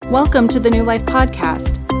Welcome to the New Life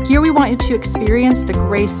Podcast. Here we want you to experience the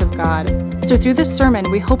grace of God. So through this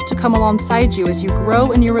sermon, we hope to come alongside you as you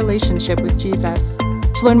grow in your relationship with Jesus.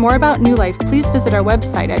 To learn more about New Life, please visit our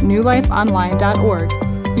website at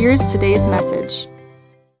newlifeonline.org. Here's today's message.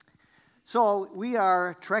 So we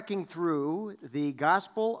are trekking through the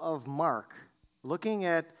Gospel of Mark, looking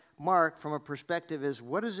at Mark from a perspective as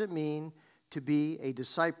what does it mean to be a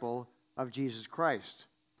disciple of Jesus Christ?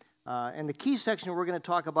 And the key section we're going to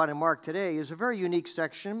talk about in Mark today is a very unique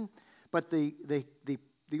section, but the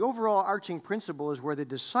overall arching principle is where the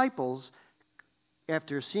disciples,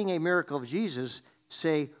 after seeing a miracle of Jesus,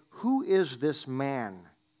 say, "Who is this man?"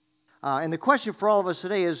 And the question for all of us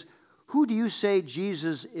today is, who do you say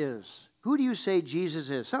Jesus is? Who do you say Jesus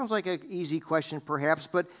is? Sounds like an easy question perhaps,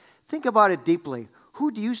 but think about it deeply. Who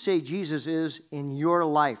do you say Jesus is in your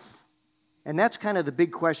life? And that's kind of the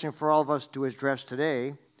big question for all of us to address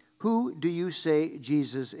today. Who do you say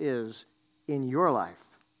Jesus is in your life?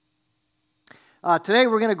 Today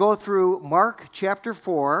we're going to go through Mark chapter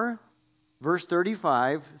 4, verse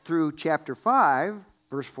 35, through chapter 5,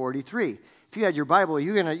 verse 43. If you had your Bible,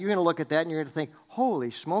 you're going to look at that and you're going to think,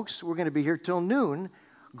 holy smokes, we're going to be here till noon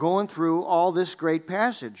going through all this great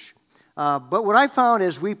passage. But what I found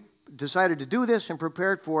as we decided to do this and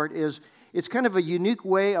prepared for it is it's kind of a unique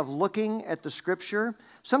way of looking at the Scripture.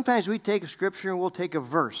 Sometimes we take a Scripture and we'll take a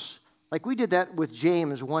verse. Like we did that with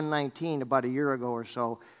James 1:19 about a year ago or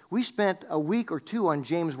so. We spent a week or two on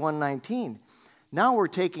James 1:19. Now we're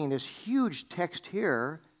taking this huge text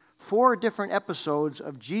here, 4 different episodes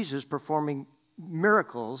of Jesus performing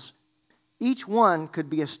miracles. Each one could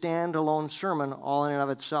be a standalone sermon all in and of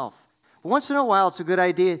itself. But once in a while, it's a good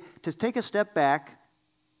idea to take a step back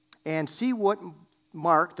and see what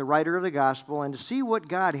Mark, the writer of the gospel, and to see what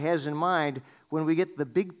God has in mind when we get the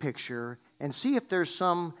big picture and see if there's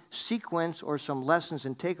some sequence or some lessons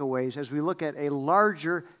and takeaways as we look at a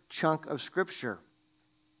larger chunk of Scripture.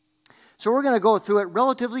 So we're going to go through it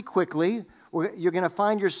relatively quickly. You're going to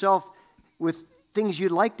find yourself with things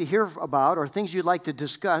you'd like to hear about or things you'd like to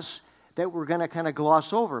discuss that we're going to kind of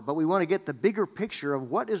gloss over. But we want to get the bigger picture of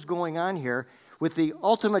what is going on here with the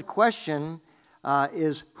ultimate question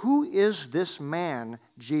is, who is this man,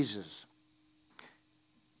 Jesus?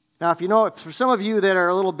 Now, if you know, for some of you that are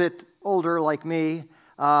a little bit older like me,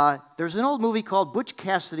 there's an old movie called Butch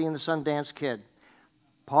Cassidy and the Sundance Kid.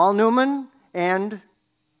 Paul Newman and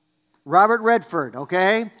Robert Redford,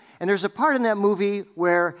 okay? And there's a part in that movie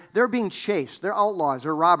where they're being chased. They're outlaws,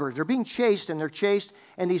 they're robbers. They're being chased, and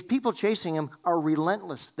these people chasing them are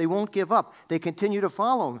relentless. They won't give up. They continue to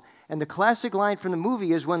follow them. And the classic line from the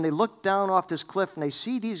movie is when they look down off this cliff and they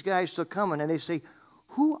see these guys still coming, and they say,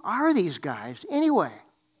 who are these guys anyway?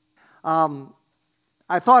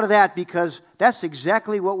 I thought of that because that's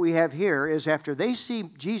exactly what we have here, is after they see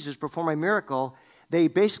Jesus perform a miracle, they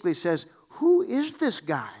basically says, who is this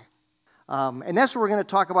guy? And that's what we're going to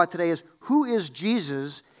talk about today is who is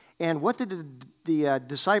Jesus and what did the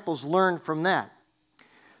disciples learn from that?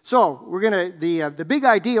 So the big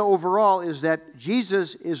idea overall is that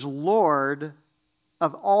Jesus is Lord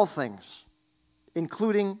of all things,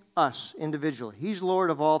 including us individually. He's Lord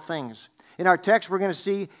of all things. In our text, we're going to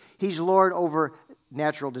see He's Lord over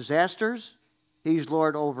natural disasters. He's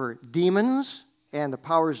Lord over demons and the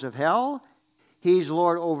powers of hell. He's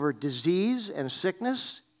Lord over disease and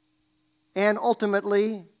sickness. And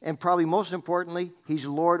ultimately, and probably most importantly, He's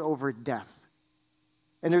Lord over death.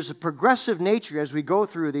 And there's a progressive nature as we go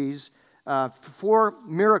through these 4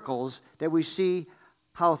 miracles that we see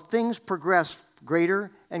how things progress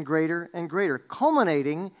greater and greater and greater,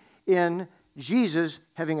 culminating in Jesus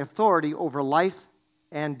having authority over life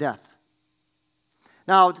and death.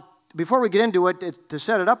 Now, before we get into it, to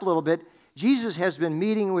set it up a little bit, Jesus has been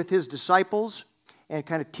meeting with His disciples and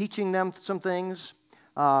kind of teaching them some things,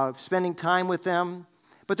 spending time with them.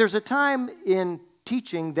 But there's a time in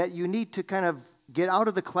teaching that you need to kind of get out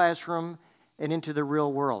of the classroom and into the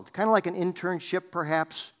real world, kind of like an internship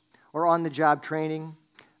perhaps, or on-the-job training.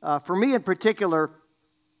 For me in particular,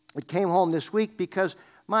 it came home this week because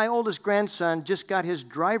my oldest grandson just got his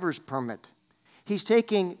driver's permit. He's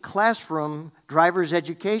taking classroom driver's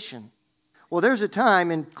education. Well, there's a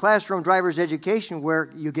time in classroom driver's education where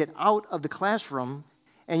you get out of the classroom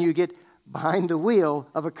and you get behind the wheel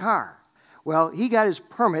of a car. Well, he got his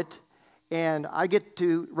permit, and I get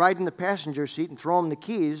to ride in the passenger seat and throw him the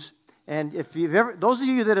keys. And if you've ever, those of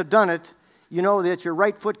you that have done it, you know that your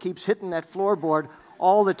right foot keeps hitting that floorboard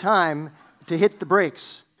all the time to hit the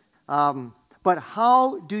brakes. But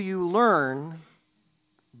how do you learn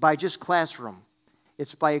by just classroom?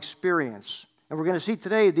 It's by experience. And we're going to see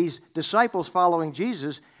today these disciples following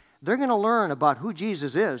Jesus, they're going to learn about who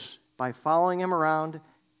Jesus is by following him around,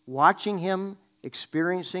 watching him,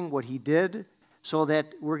 experiencing what he did, so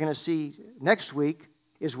that we're going to see next week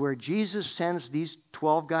is where Jesus sends these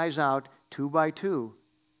 12 guys out 2 by 2,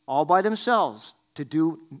 all by themselves, to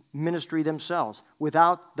do ministry themselves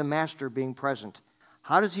without the master being present.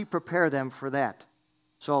 How does he prepare them for that?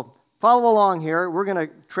 So follow along here. We're going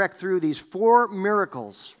to trek through these 4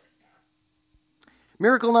 miracles.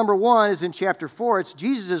 Miracle number 1 is in chapter 4. It's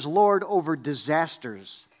Jesus is Lord over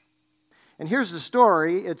disasters. And here's the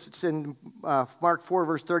story. It's in Mark 4,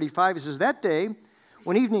 verse 35. It says, that day,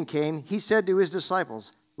 when evening came, he said to his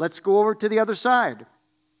disciples, let's go over to the other side.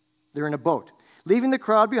 They're in a boat. Leaving the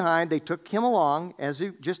crowd behind, they took him along,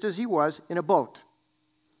 just as he was, in a boat.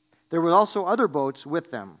 There were also other boats with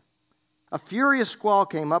them. A furious squall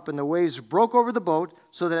came up, and the waves broke over the boat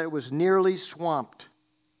so that it was nearly swamped.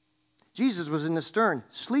 Jesus was in the stern,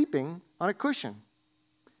 sleeping on a cushion.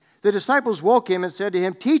 The disciples woke him and said to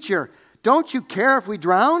him, Teacher, don't you care if we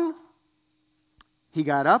drown? He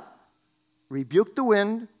got up, rebuked the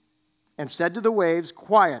wind, and said to the waves,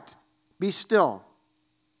 Quiet, be still.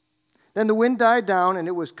 Then the wind died down, and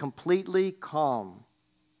it was completely calm.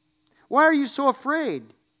 Why are you so afraid?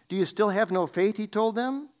 Do you still have no faith? He told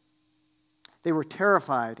them. They were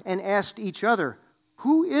terrified and asked each other,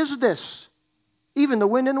 Who is this? Even the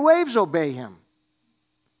wind and waves obey him.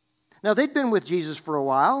 Now, they'd been with Jesus for a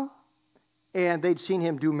while, and they'd seen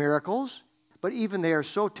him do miracles, but even they are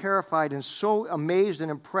so terrified and so amazed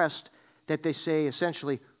and impressed that they say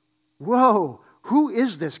essentially, Whoa, who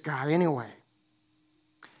is this guy anyway?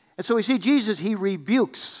 And so we see Jesus, he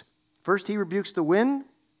rebukes. First he rebukes the wind,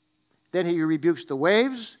 then he rebukes the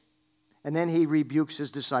waves, and then he rebukes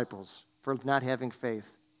his disciples for not having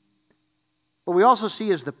faith. But we also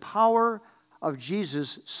see is the power of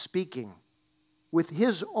Jesus speaking. With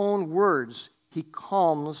his own words, he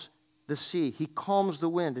calms the sea, he calms the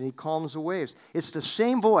wind, and he calms the waves. It's the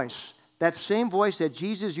same voice. That same voice that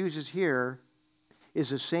Jesus uses here is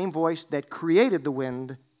the same voice that created the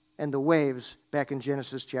wind and the waves back in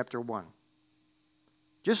Genesis chapter 1.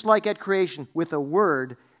 Just like at creation, with a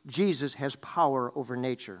word, Jesus has power over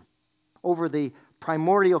nature, over the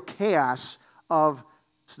primordial chaos of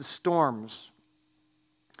the storms.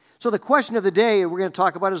 So the question of the day we're going to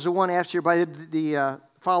talk about is the one asked here by the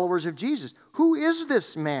followers of Jesus. Who is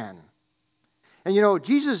this man? And you know,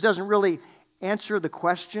 Jesus doesn't really answer the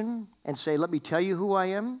question and say, let me tell you who I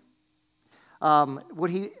am.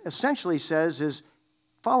 What he essentially says is,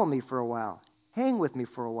 follow me for a while. Hang with me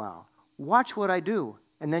for a while. Watch what I do,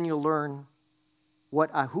 and then you'll learn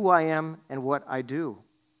who I am and what I do.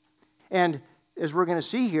 And as we're going to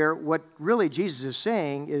see here, what really Jesus is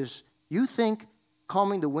saying is, you think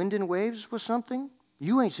calming the wind and waves was something?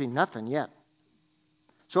 You ain't seen nothing yet.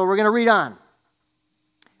 So we're going to read on.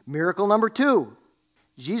 Miracle number 2.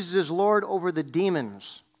 Jesus is Lord over the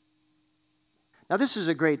demons. Now this is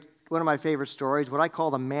one of my favorite stories, what I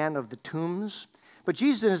call the man of the tombs. But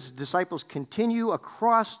Jesus and his disciples continue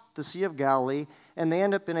across the Sea of Galilee, and they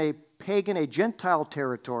end up in a Gentile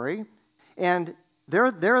territory, and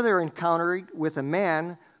they're encountering with a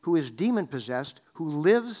man who is demon-possessed, who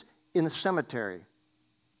lives in the cemetery.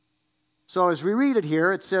 So as we read it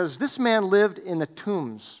here, it says, this man lived in the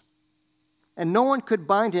tombs, and no one could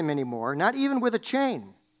bind him anymore, not even with a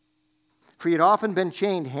chain. For he had often been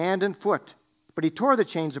chained hand and foot, but he tore the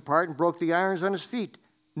chains apart and broke the irons on his feet.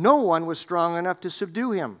 No one was strong enough to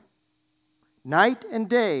subdue him. Night and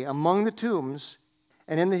day among the tombs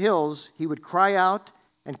and in the hills, he would cry out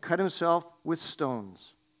and cut himself with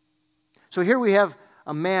stones. So here we have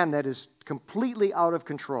a man that is completely out of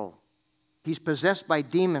control. He's possessed by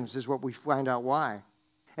demons, is what we find out why.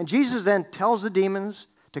 And Jesus then tells the demons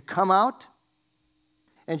to come out.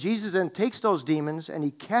 And Jesus then takes those demons and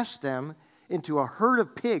he casts them into a herd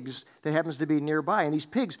of pigs that happens to be nearby. And these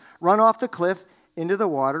pigs run off the cliff into the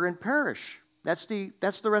water and perish. That's the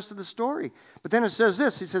rest of the story. But then it says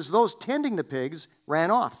this. He says, those tending the pigs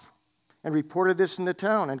ran off and reported this in the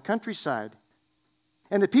town and countryside.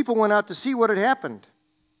 And the people went out to see what had happened.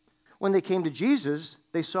 When they came to Jesus,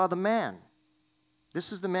 they saw the man.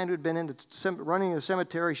 This is the man who had been running the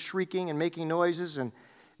cemetery, shrieking and making noises. And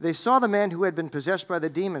they saw the man who had been possessed by the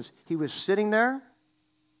demons. He was sitting there,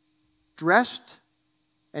 dressed,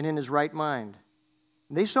 and in his right mind.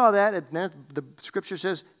 And they saw that, and then the scripture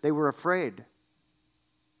says they were afraid.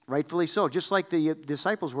 Rightfully so, just like the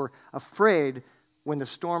disciples were afraid when the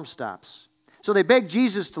storm stops. So they begged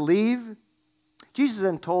Jesus to leave. Jesus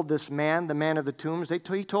then told this man, the man of the tombs, he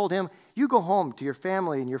told him, you go home to your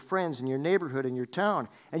family and your friends and your neighborhood and your town,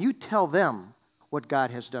 and you tell them what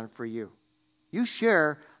God has done for you. You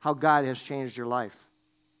share how God has changed your life.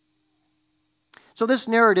 So this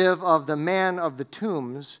narrative of the man of the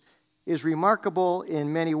tombs is remarkable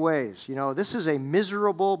in many ways. You know, this is a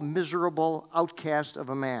miserable, miserable outcast of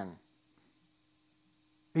a man.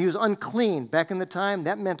 He was unclean. Back in the time,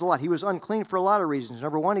 that meant a lot. He was unclean for a lot of reasons.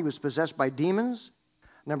 Number one, he was possessed by demons.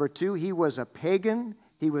 Number two, he was a pagan.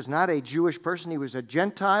 He was not a Jewish person. He was a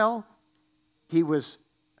Gentile. He was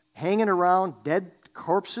hanging around dead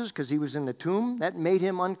corpses because he was in the tomb. That made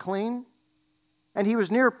him unclean. And he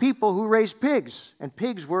was near people who raised pigs, and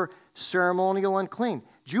pigs were ceremonial unclean.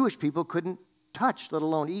 Jewish people couldn't touch, let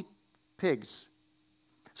alone eat pigs.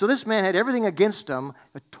 So this man had everything against him,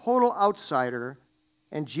 a total outsider,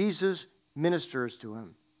 and Jesus ministers to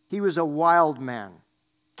him. He was a wild man,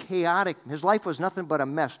 chaotic. His life was nothing but a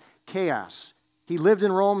mess, chaos. He lived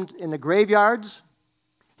and roamed in the graveyards.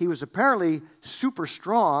 He was apparently super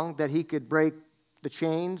strong that he could break the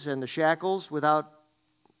chains and the shackles without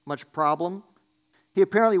much problem. He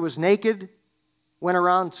apparently was naked, went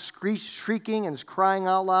around shrieking and crying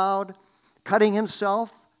out loud, cutting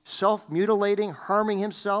himself, self-mutilating, harming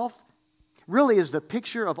himself. Really is the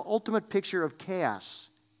ultimate picture of chaos.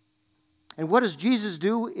 And what does Jesus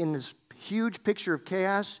do in this huge picture of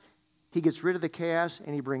chaos? He gets rid of the chaos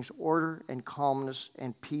and he brings order and calmness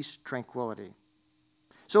and peace, tranquility.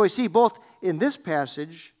 So we see both in this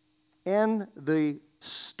passage and the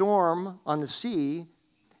storm on the sea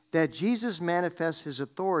that Jesus manifests his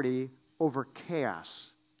authority over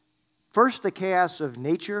chaos. First, the chaos of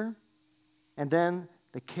nature, and then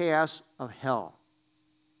the chaos of hell.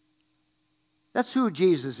 That's who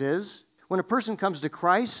Jesus is. When a person comes to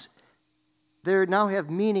Christ, they now have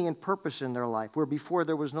meaning and purpose in their life, where before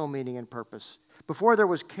there was no meaning and purpose. Before there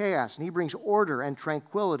was chaos, and he brings order and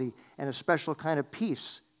tranquility and a special kind of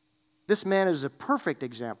peace. This man is a perfect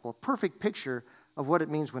example, a perfect picture of what it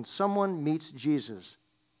means when someone meets Jesus.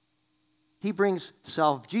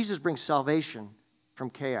 Jesus brings salvation from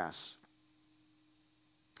chaos.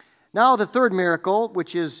 Now the third miracle,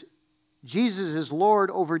 which is Jesus is Lord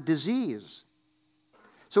over disease.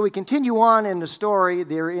 So we continue on in the story.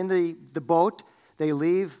 They're in the boat. They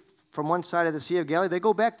leave from one side of the Sea of Galilee. They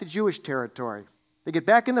go back to Jewish territory. They get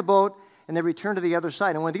back in the boat, and they return to the other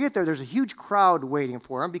side. And when they get there, there's a huge crowd waiting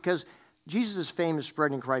for them because Jesus' fame is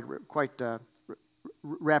spreading quite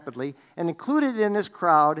rapidly. And included in this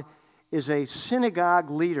crowd is a synagogue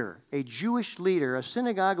leader, a Jewish leader, a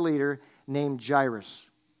synagogue leader named Jairus.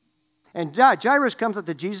 And Jairus comes up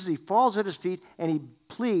to Jesus, he falls at his feet, and he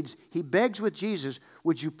pleads, he begs with Jesus,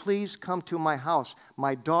 would you please come to my house?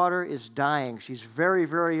 My daughter is dying. She's very,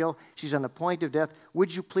 very ill. She's on the point of death.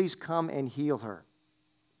 Would you please come and heal her?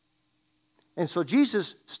 And so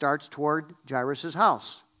Jesus starts toward Jairus'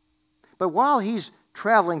 house. But while he's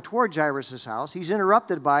traveling toward Jairus' house, he's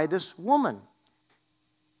interrupted by this woman.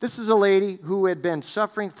 This is a lady who had been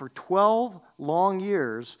suffering for 12 long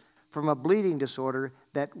years from a bleeding disorder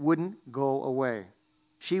that wouldn't go away.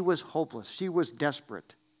 She was hopeless. She was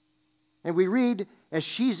desperate. And we read, as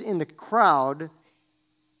she's in the crowd,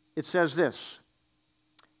 it says this.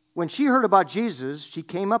 When she heard about Jesus, she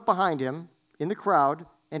came up behind him in the crowd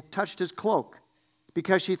and touched his cloak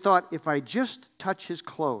because she thought, if I just touch his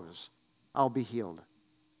clothes, I'll be healed.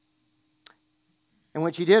 And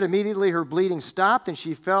when she did, immediately her bleeding stopped, and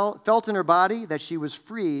she felt in her body that she was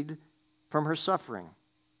freed from her suffering.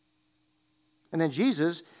 And then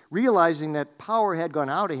Jesus, realizing that power had gone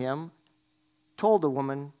out of him, told the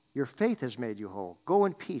woman, your faith has made you whole. Go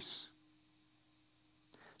in peace.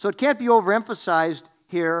 So it can't be overemphasized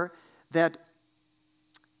here that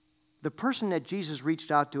the person that Jesus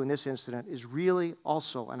reached out to in this incident is really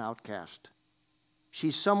also an outcast.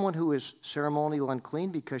 She's someone who is ceremonially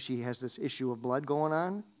unclean because she has this issue of blood going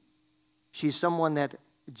on. She's someone that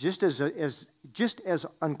just as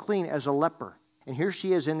unclean as a leper. And here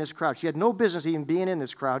she is in this crowd. She had no business even being in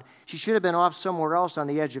this crowd. She should have been off somewhere else on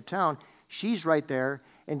the edge of town. She's right there.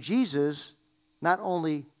 And Jesus not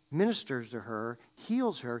only ministers to her,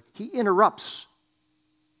 heals her, he interrupts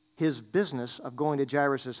his business of going to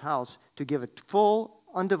Jairus' house to give it full,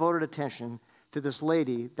 undevoted attention to this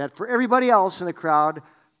lady that for everybody else in the crowd,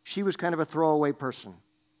 she was kind of a throwaway person,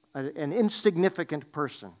 an insignificant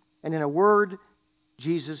person. And in a word,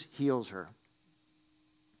 Jesus heals her.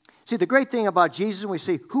 See, the great thing about Jesus, when we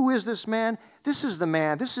say, who is this man? This is the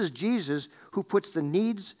man, this is Jesus who puts the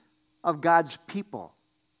needs of God's people,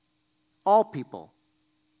 all people,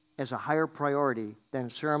 as a higher priority than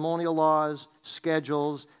ceremonial laws,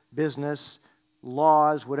 schedules, business,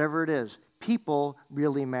 laws, whatever it is. People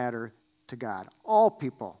really matter to God. All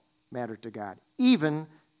people matter to God. Even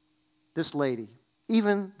this lady,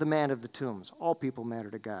 even the man of the tombs. All people matter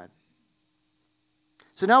to God.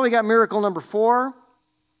 So now we got miracle number 4.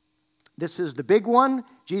 This is the big one.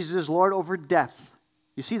 Jesus is Lord over death.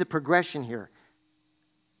 You see the progression here.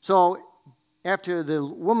 So after the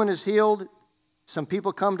woman is healed, some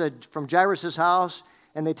people come from Jairus' house,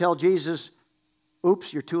 and they tell Jesus,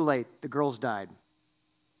 oops, you're too late. The girl's died.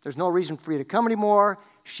 There's no reason for you to come anymore.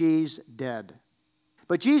 She's dead.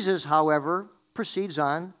 But Jesus, however, proceeds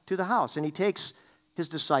on to the house, and he takes his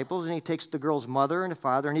disciples, and he takes the girl's mother and the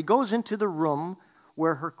father, and he goes into the room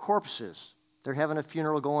where her corpse is. They're having a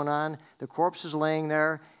funeral going on. The corpse is laying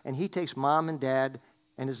there, and he takes mom and dad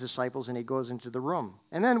and his disciples, and he goes into the room.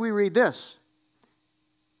 And then we read this.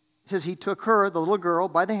 It says, he took her, the little girl,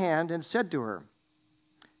 by the hand and said to her,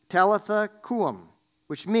 Talitha koum,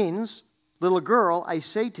 which means, little girl, I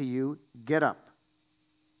say to you, get up.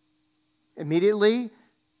 Immediately,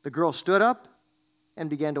 the girl stood up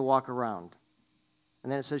and began to walk around.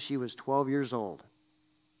 And then it says she was 12 years old.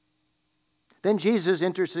 Then Jesus,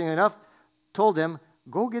 interestingly enough, told them,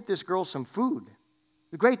 go get this girl some food.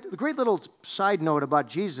 The great little side note about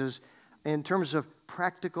Jesus in terms of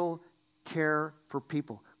practical care for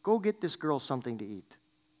people. Go get this girl something to eat.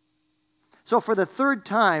 So for the third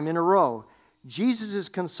time in a row, Jesus is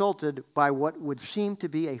consulted by what would seem to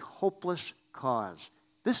be a hopeless cause.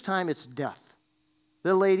 This time it's death.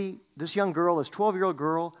 The lady, this young girl, this 12-year-old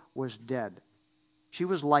girl, was dead. She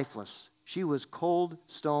was lifeless. She was cold,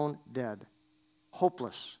 stone dead.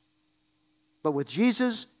 Hopeless. But with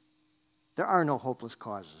Jesus, there are no hopeless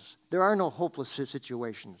causes. There are no hopeless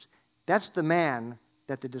situations. That's the man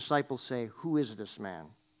that the disciples say, who is this man?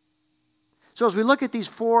 So as we look at these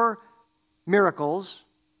 4 miracles,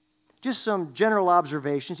 just some general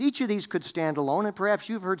observations. Each of these could stand alone, and perhaps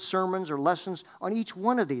you've heard sermons or lessons on each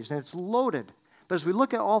one of these, and it's loaded. But as we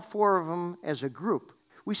look at all 4 of them as a group,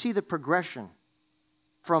 we see the progression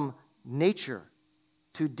from nature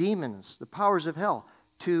to demons, the powers of hell,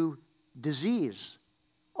 to disease,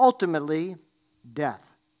 ultimately death,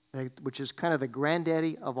 which is kind of the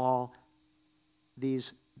granddaddy of all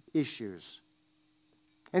these issues.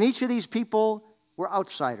 And each of these people were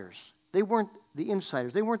outsiders. They weren't the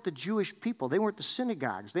insiders. They weren't the Jewish people. They weren't the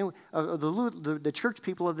synagogues. They were the church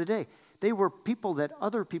people of the day. They were people that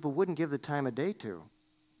other people wouldn't give the time of day to.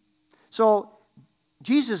 So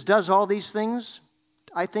Jesus does all these things,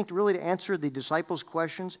 I think, really to answer the disciples'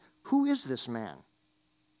 questions. Who is this man?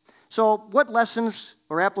 So what lessons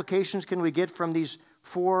or applications can we get from these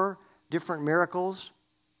 4 different miracles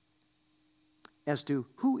as to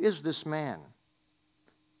who is this man?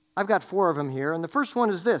 I've got 4 of them here, and the first one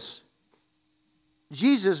is this.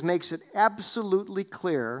 Jesus makes it absolutely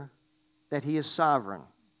clear that he is sovereign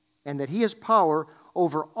and that he has power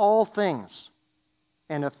over all things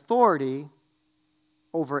and authority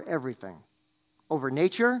over everything, over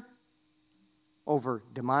nature, over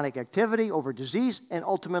demonic activity, over disease, and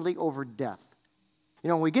ultimately over death. You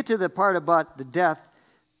know, when we get to the part about the death,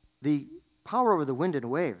 the power over the wind and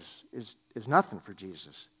waves is nothing for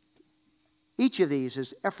Jesus. Each of these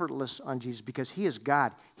is effortless on Jesus because he is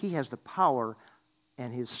God. He has the power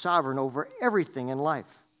and he is sovereign over everything in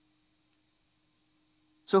life.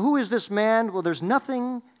 So who is this man? Well, there's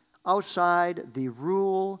nothing outside the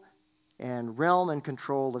rule and realm and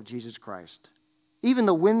control of Jesus Christ. Even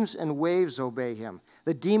the winds and waves obey him.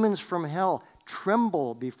 The demons from hell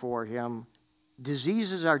tremble before him.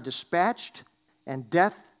 Diseases are dispatched, and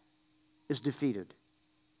death is defeated.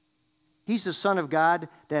 He's the Son of God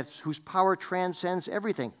whose power transcends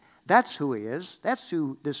everything. That's who he is. That's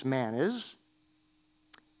who this man is.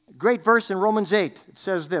 A great verse in Romans 8. It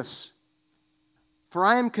says this, for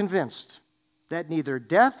I am convinced that neither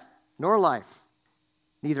death nor life,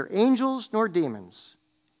 neither angels nor demons,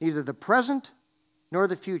 neither the present nor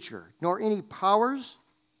the future, nor any powers,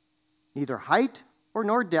 neither height or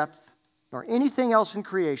nor depth, nor anything else in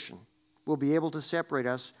creation will be able to separate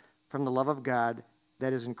us from the love of God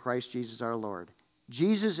that is in Christ Jesus our Lord.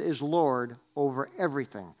 Jesus is Lord over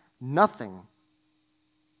everything. Nothing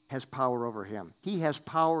has power over him. He has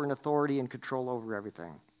power and authority and control over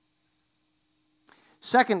everything.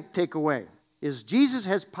 Second takeaway is Jesus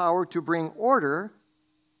has power to bring order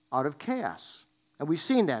out of chaos. And we've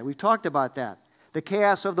seen that. We've talked about that. The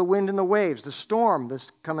chaos of the wind and the waves, the storm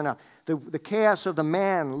that's coming up, the chaos of the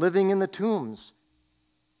man living in the tombs.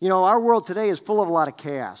 You know, our world today is full of a lot of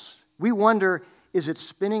chaos. We wonder, is it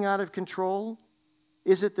spinning out of control?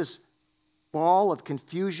 Is it this ball of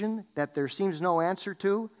confusion that there seems no answer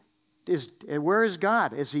to? Where is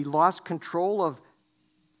God? Has he lost control of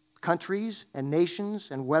countries and nations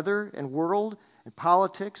and weather and world and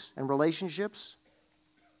politics and relationships?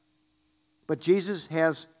 But Jesus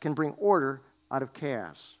can bring order out of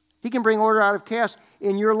chaos. He can bring order out of chaos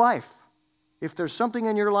in your life. If there's something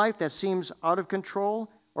in your life that seems out of control,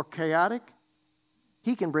 or chaotic,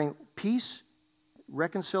 he can bring peace,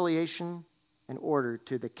 reconciliation, and order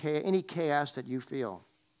to any chaos that you feel.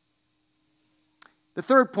 The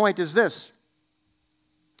third point is this.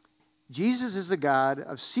 Jesus is the God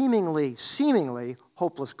of seemingly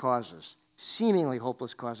hopeless causes. Seemingly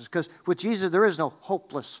hopeless causes. Because with Jesus, there is no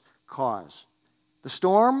hopeless cause. The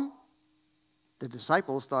storm, the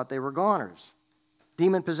disciples thought they were goners.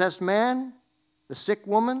 Demon-possessed man, the sick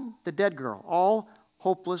woman, the dead girl, all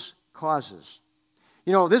hopeless causes.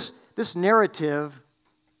 You know, this narrative,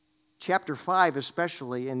 chapter 5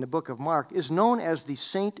 especially in the book of Mark, is known as the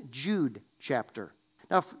St. Jude chapter.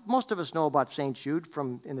 Now, most of us know about St. Jude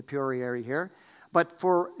from in the Peoria area here, but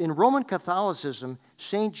in Roman Catholicism,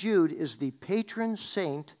 St. Jude is the patron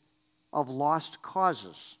saint of lost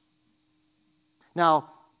causes.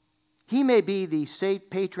 Now, he may be the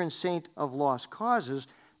patron saint of lost causes,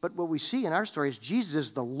 but what we see in our story is Jesus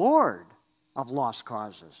is the Lord of lost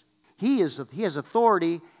causes. He has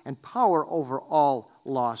authority and power over all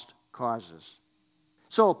lost causes.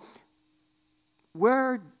 So,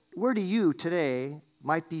 where do you today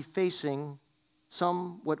might be facing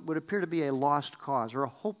what would appear to be a lost cause or a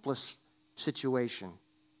hopeless situation?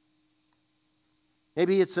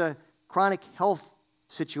 Maybe it's a chronic health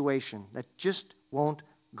situation that just won't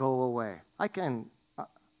go away. I can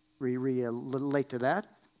relate to that.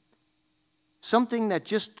 Something that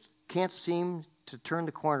just can't seem to turn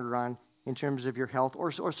the corner on in terms of your health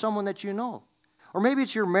or someone that you know. Or maybe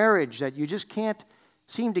it's your marriage that you just can't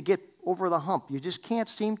seem to get over the hump. You just can't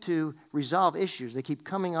seem to resolve issues. They keep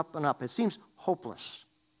coming up and up. It seems hopeless.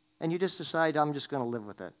 And you just decide, I'm just going to live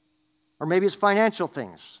with it. Or maybe it's financial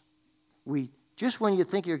things. Just when you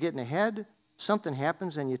think you're getting ahead, something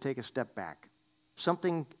happens and you take a step back.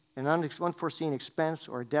 An unforeseen expense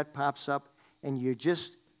or a debt pops up and you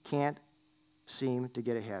just can't seem to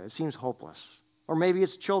get ahead. It seems hopeless. Or maybe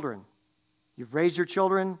it's children. You've raised your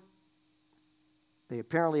children. They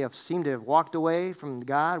apparently seem to have walked away from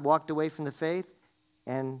God, walked away from the faith,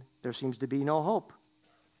 and there seems to be no hope.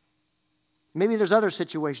 Maybe there's other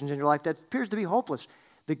situations in your life that appears to be hopeless.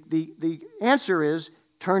 The answer is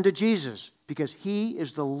turn to Jesus, because he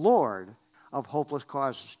is the Lord of hopeless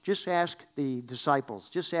causes. Just ask the disciples.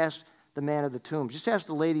 Just ask the man of the tomb. Just ask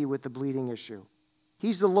the lady with the bleeding issue.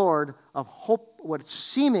 He's the Lord of what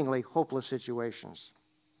seemingly hopeless situations.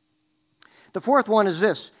 The fourth one is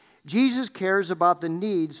this. Jesus cares about the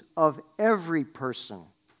needs of every person.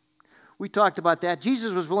 We talked about that.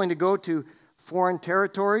 Jesus was willing to go to foreign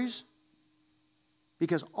territories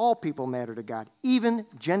because all people matter to God, even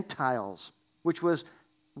Gentiles, which was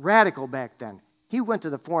radical back then. He went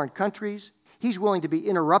to the foreign countries. He's willing to be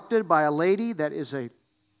interrupted by a lady that is an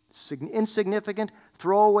insignificant,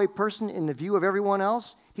 throwaway person in the view of everyone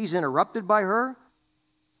else. He's interrupted by her.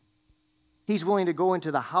 He's willing to go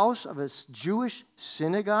into the house of a Jewish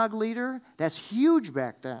synagogue leader. That's huge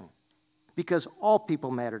back then because all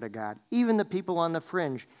people matter to God, even the people on the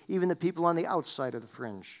fringe, even the people on the outside of the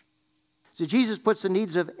fringe. So Jesus puts the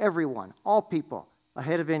needs of everyone, all people,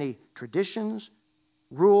 ahead of any traditions,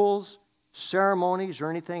 rules, ceremonies, or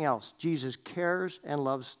anything else. Jesus cares and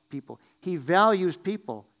loves people. He values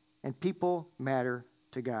people, and people matter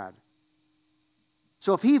to God.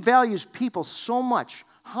 So if he values people so much,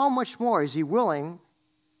 how much more is he willing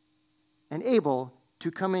and able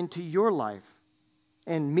to come into your life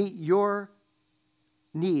and meet your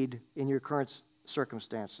need in your current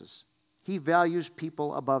circumstances? He values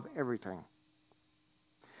people above everything.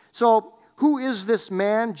 So, who is this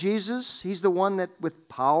man, Jesus? He's the one that with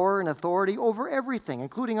power and authority over everything,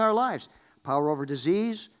 including our lives. Power over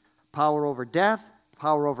disease, power over death,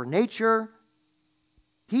 power over nature.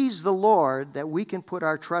 He's the Lord that we can put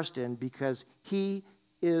our trust in because he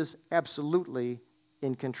is absolutely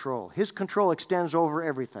in control. His control extends over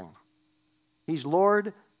everything. He's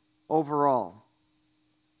Lord over all.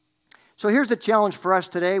 So here's the challenge for us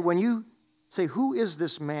today. When you say, who is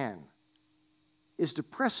this man? Is to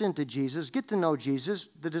press into Jesus, get to know Jesus.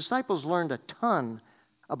 The disciples learned a ton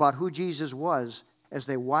about who Jesus was as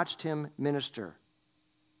they watched him minister.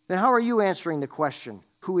 Then how are you answering the question,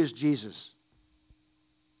 who is Jesus?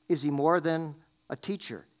 Is he more than a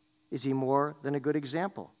teacher? Is he more than a good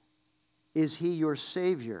example? Is he your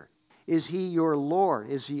Savior? Is he your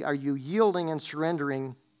Lord? Are you yielding and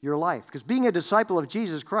surrendering your life? Because being a disciple of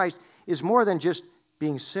Jesus Christ is more than just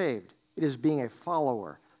being saved. It is being a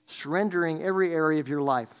follower, surrendering every area of your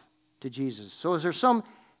life to Jesus. So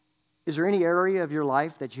is there any area of your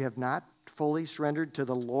life that you have not fully surrendered to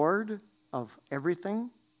the Lord of everything?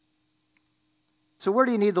 So where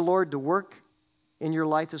do you need the Lord to work in your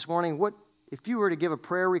life this morning? If you were to give a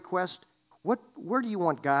prayer request, where do you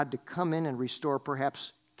want God to come in and restore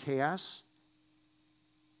perhaps chaos?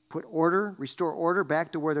 Put order, restore order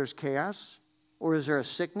back to where there's chaos? Or is there a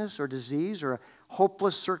sickness or disease or a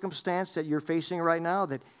hopeless circumstance that you're facing right now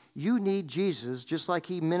that you need Jesus, just like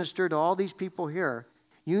he ministered to all these people here?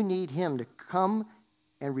 You need him to come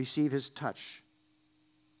and receive his touch.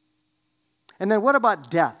 And then what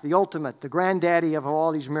about death, the ultimate, the granddaddy of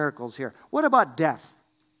all these miracles here? What about death?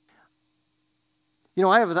 You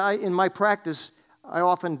know, in my practice, I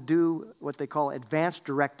often do what they call advanced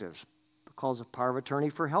directives. It calls a power of attorney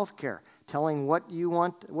for health care, telling what you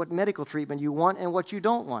want, what medical treatment you want and what you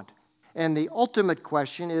don't want. And the ultimate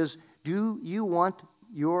question is, do you want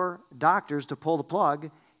your doctors to pull the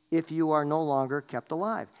plug if you are no longer kept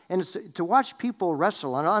alive? And it's to watch people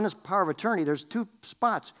wrestle. And on this power of attorney, there's two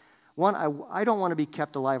spots. One, I don't want to be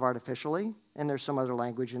kept alive artificially, and there's some other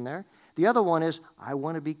language in there. The other one is, I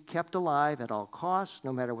want to be kept alive at all costs,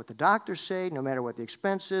 no matter what the doctors say, no matter what the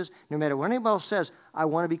expense is, no matter what anybody else says, I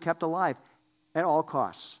want to be kept alive at all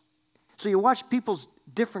costs. So you watch people's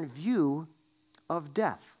different view of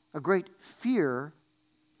death, a great fear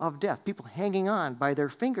of death, people hanging on by their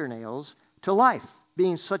fingernails to life,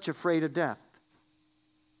 being such afraid of death.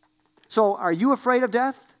 So are you afraid of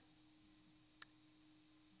death?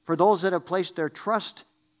 For those that have placed their trust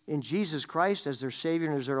in Jesus Christ as their Savior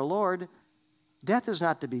and as their Lord, death is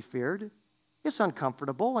not to be feared. It's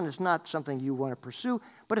uncomfortable and it's not something you want to pursue,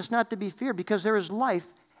 but it's not to be feared because there is life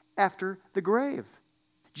after the grave.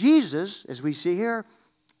 Jesus, as we see here,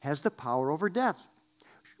 has the power over death.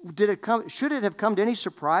 Should it have come to any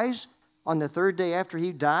surprise on the third day after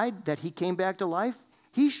he died that he came back to life?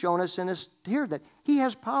 He's shown us in this here that he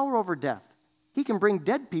has power over death. He can bring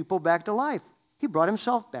dead people back to life. He brought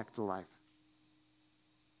himself back to life.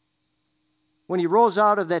 When he rose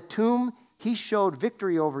out of that tomb, he showed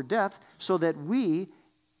victory over death so that we,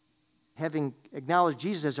 having acknowledged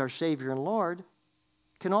Jesus as our Savior and Lord,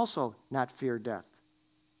 can also not fear death.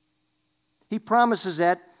 He promises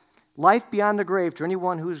that life beyond the grave to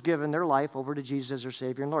anyone who's given their life over to Jesus as their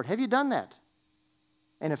Savior and Lord. Have you done that?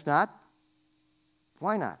 And if not,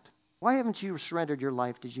 why not? Why haven't you surrendered your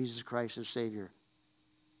life to Jesus Christ as Savior?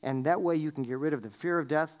 And that way you can get rid of the fear of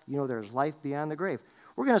death. You know there's life beyond the grave.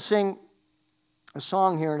 We're going to sing a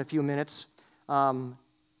song here in a few minutes, and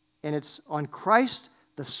it's On Christ,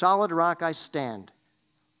 the solid rock I stand.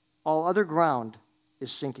 All other ground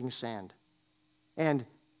is sinking sand. And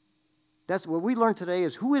that's what we learned today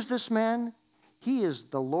is, who is this man? He is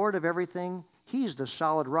the Lord of everything. He is the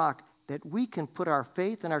solid rock that we can put our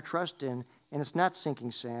faith and our trust in, and it's not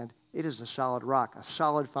sinking sand. It is a solid rock, a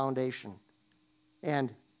solid foundation.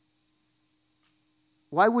 And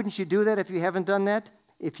why wouldn't you do that if you haven't done that?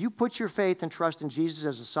 If you put your faith and trust in Jesus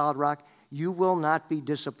as a solid rock, you will not be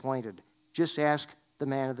disappointed. Just ask the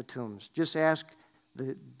man of the tombs. Just ask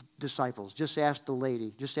the disciples. Just ask the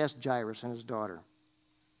lady. Just ask Jairus and his daughter.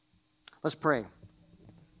 Let's pray.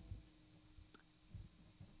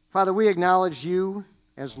 Father, we acknowledge you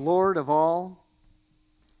as Lord of all.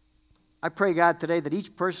 I pray, God, today that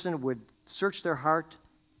each person would search their heart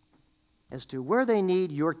as to where they need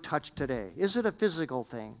your touch today. Is it a physical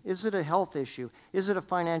thing? Is it a health issue? Is it a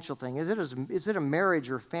financial thing? Is it a marriage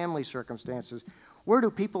or family circumstances? Where do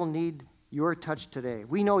people need your touch today?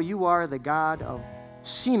 We know you are the God of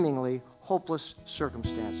seemingly hopeless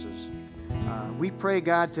circumstances. We pray,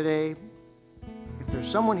 God, today, if there's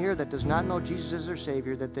someone here that does not know Jesus as their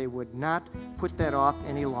Savior, that they would not put that off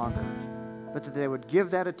any longer, but that they would give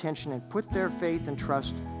that attention and put their faith and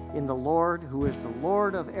trust in the Lord, who is the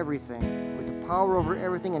Lord of everything, with the power over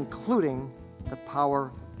everything, including the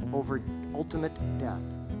power over ultimate death.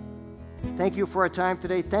 Thank you for our time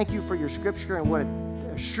today. Thank you for your scripture and what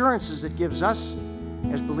assurances it gives us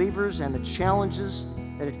as believers and the challenges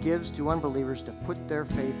that it gives to unbelievers to put their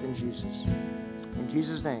faith in Jesus. In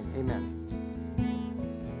Jesus' name, amen.